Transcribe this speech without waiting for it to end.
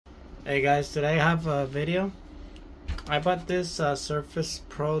Hey guys, today I have a video. I bought this Surface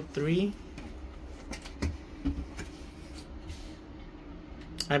Pro 3.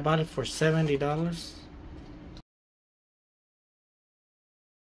 I bought it for $70.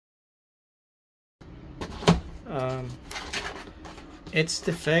 It's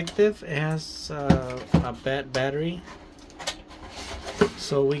defective. It has a bad battery.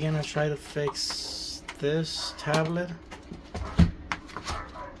 So we're gonna try to fix this tablet.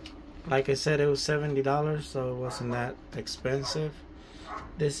 Like I said, it was $70, so it wasn't that expensive.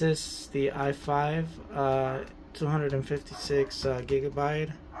 This is the i5 256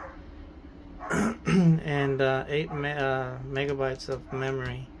 gigabyte and 8 megabytes of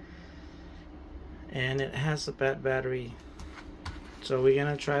memory, and it has a bad battery. So we're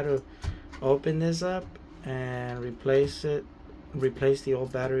gonna try to open this up and replace the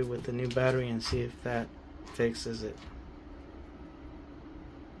old battery with the new battery and see if that fixes it.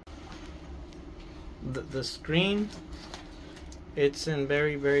 The screen, it's in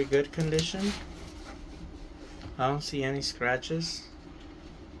very good condition. I don't see any scratches.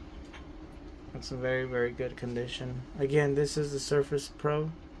 It's in very good condition. Again, this is the Surface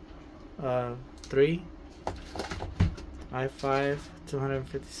Pro 3 i5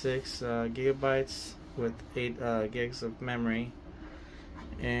 256 gigabytes with 8 gigs of memory,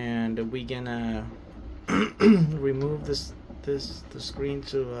 and we're gonna remove the screen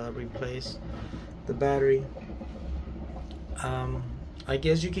to replace the battery. I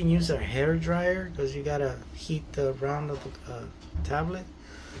guess you can use a hair dryer because you gotta heat the round of the tablet,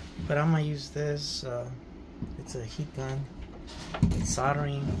 but I'm gonna use this. It's a heat gun. It's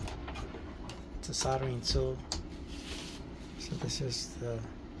soldering. It's a soldering tool. So this is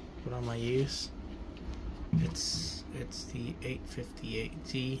what I'm gonna use. It's the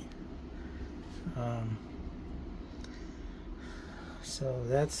 858G. So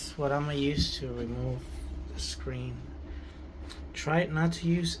that's what I'm gonna use to remove the screen. Try not to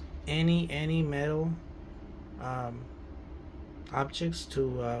use any metal objects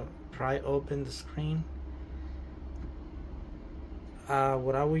to pry open the screen.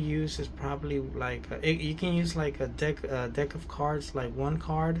 What I would use is probably like you can use like a deck of cards, like one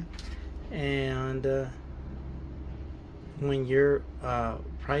card, and when you're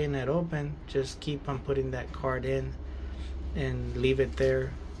prying it open, just keep on putting that card in and leave it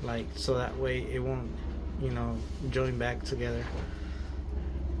there, like, so that way it won't, join back together.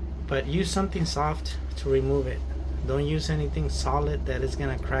 But use something soft to remove it. Don't use anything solid that is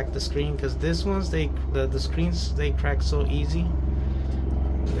gonna crack the screen, because this ones, the screens, they crack so easy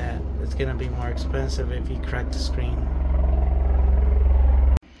that it's gonna be more expensive if you crack the screen.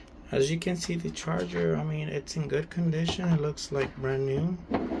 As you can see, the charger, I mean, it's in good condition. It looks like brand new.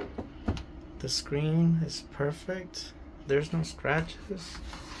 The screen is perfect. There's no scratches.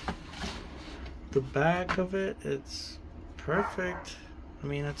 The back of it, it's perfect. I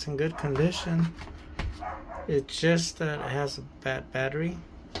mean, it's in good condition. It's just that it has a bad battery,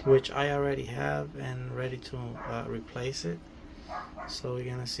 which I already have and ready to replace it. So we're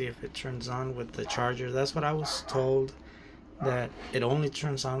gonna see if it turns on with the charger. That's what I was told, that it only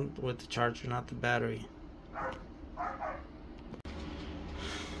turns on with the charger, not the battery.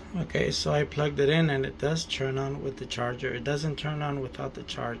 Okay, so I plugged it in and it does turn on with the charger. It doesn't turn on without the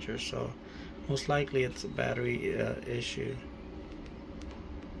charger, so most likely it's a battery issue.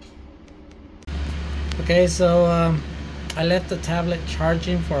 Okay, so I left the tablet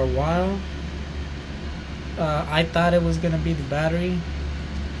charging for a while. I thought it was gonna be the battery,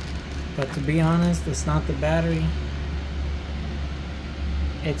 but to be honest, it's not the battery.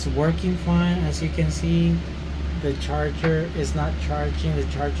 It's working fine. As you can see, the charger is not charging. The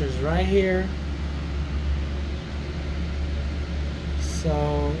charger is right here.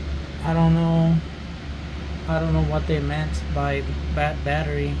 So I don't know what they meant by the bad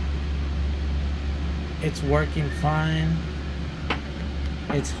battery. It's working fine.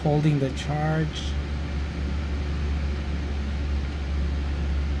 It's holding the charge.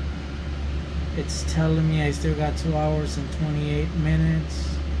 It's telling me I still got 2 hours and 28 minutes.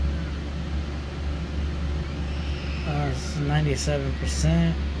 It's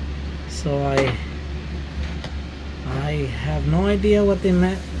 97%. So I have no idea what they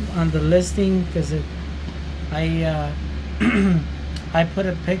meant on the listing, because I I put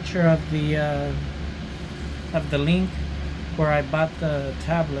a picture of the link where I bought the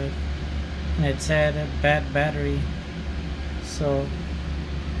tablet, and it said bad battery. So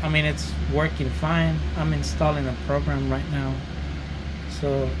I mean, it's working fine. I'm installing a program right now,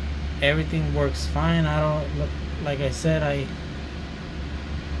 so everything works fine. I don't look, like I said, let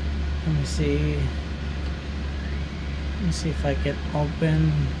me see if I can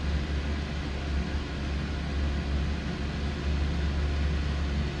open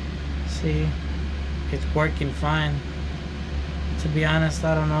See, it's working fine. To be honest,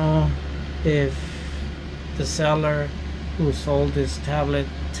 I don't know if the seller who sold this tablet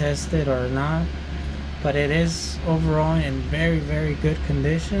tested or not, but it is overall in very, very good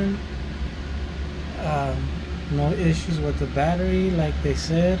condition. No issues with the battery, like they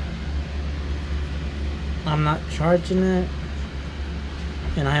said. I'm not charging it,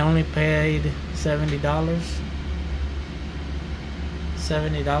 and I only paid $70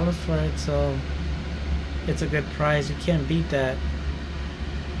 for it, so it's a good price. You can't beat that.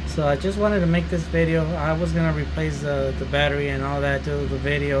 So I just wanted to make this video. I was gonna replace the battery and all that, do the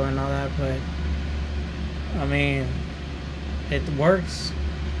video and all that, but I mean, it works.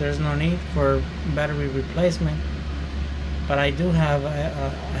 There's no need for battery replacement. But I do have I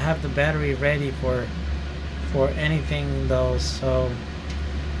have the battery ready for anything though. So,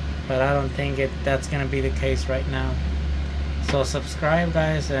 but I don't think that's gonna be the case right now. So subscribe,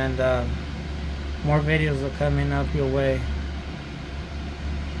 guys, and more videos are coming up your way.